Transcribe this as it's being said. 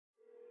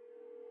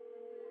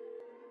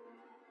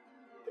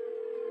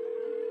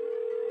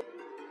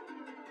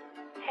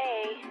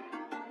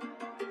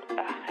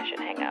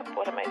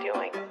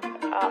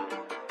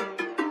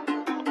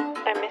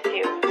I miss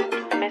you.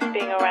 I miss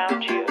being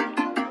around you,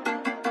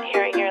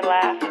 hearing your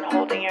laugh and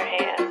holding your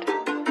hand.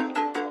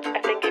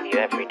 I think of you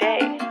every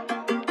day.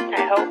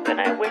 I hope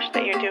and I wish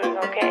that you're doing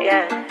okay.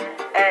 Yeah,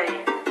 hey,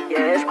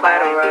 yeah, it's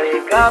quite a rush.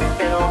 Wake up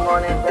in the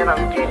morning, then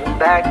I'm getting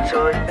back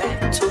to it.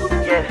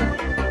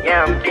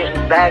 Yeah, I'm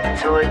getting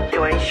back to it.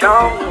 You ain't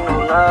showing me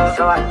no love,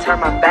 so I turn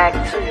my back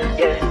to you.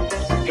 Yeah,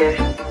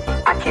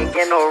 I can't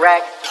get no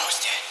rack.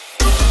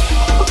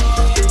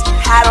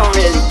 I don't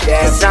really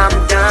care, 'cause I'm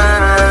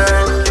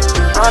done.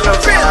 On the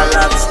real,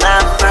 love is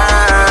not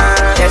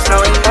fine. There's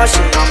no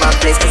emotion on my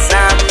face, 'cause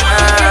I'm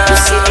done. You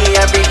see me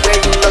everywhere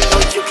you look,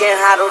 but you can't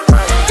hide or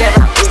run. Yeah,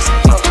 I miss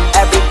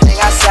everything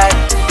I said.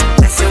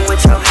 Messing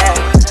with your head,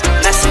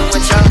 messing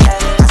with your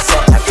head. I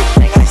said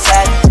everything I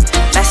said.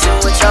 Messing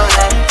with your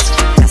head,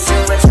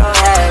 messing with your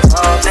head.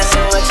 Oh,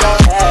 messing with your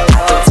head.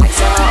 I've been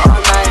texting her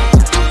all night.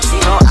 She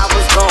know I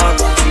was going,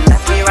 but she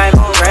left me right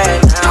on red.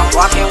 Now I'm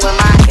walking with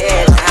my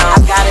head down.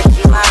 I gotta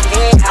keep my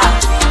head out.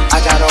 I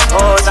got a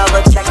whole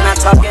other check, not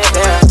talking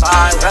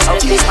verified. Rest in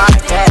peace, my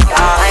dad.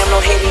 I am no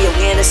hater,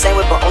 we in the same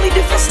way, but only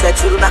difference is that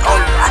you do not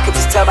own me. I could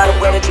just tell by the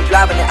way that you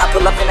driving it. I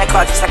pull up in that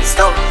car just like it's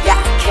stolen. Yeah,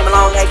 came a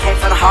long way, came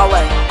from the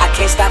hallway. I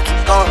can't stop, keep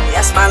going.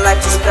 Yes, my life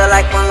just feel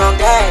like one long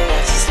day.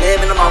 Just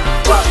living the moment.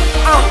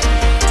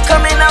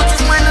 Coming out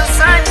just when